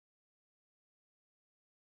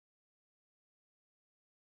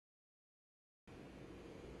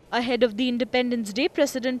Ahead of the Independence Day,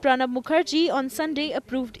 President Pranab Mukherjee on Sunday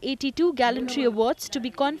approved 82 gallantry awards to be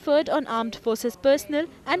conferred on armed forces personnel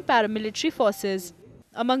and paramilitary forces.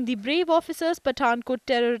 Among the brave officers, Pathankot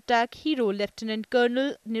Terror attack hero Lieutenant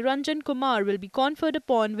Colonel Niranjan Kumar will be conferred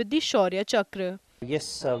upon with the Shaurya Chakra.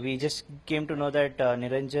 Yes, we just came to know that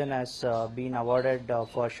Niranjan has been awarded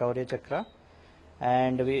for Shaurya Chakra,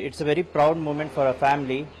 and it's a very proud moment for our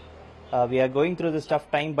family. We are going through this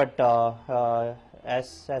tough time, but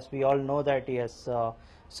as we all know that he has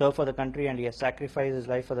served for the country and he has sacrificed his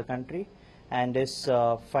life for the country, and his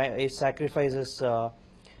sacrifices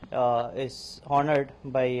is honored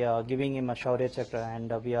by giving him a Shaurya Chakra,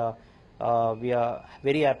 and we are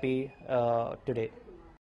very happy today.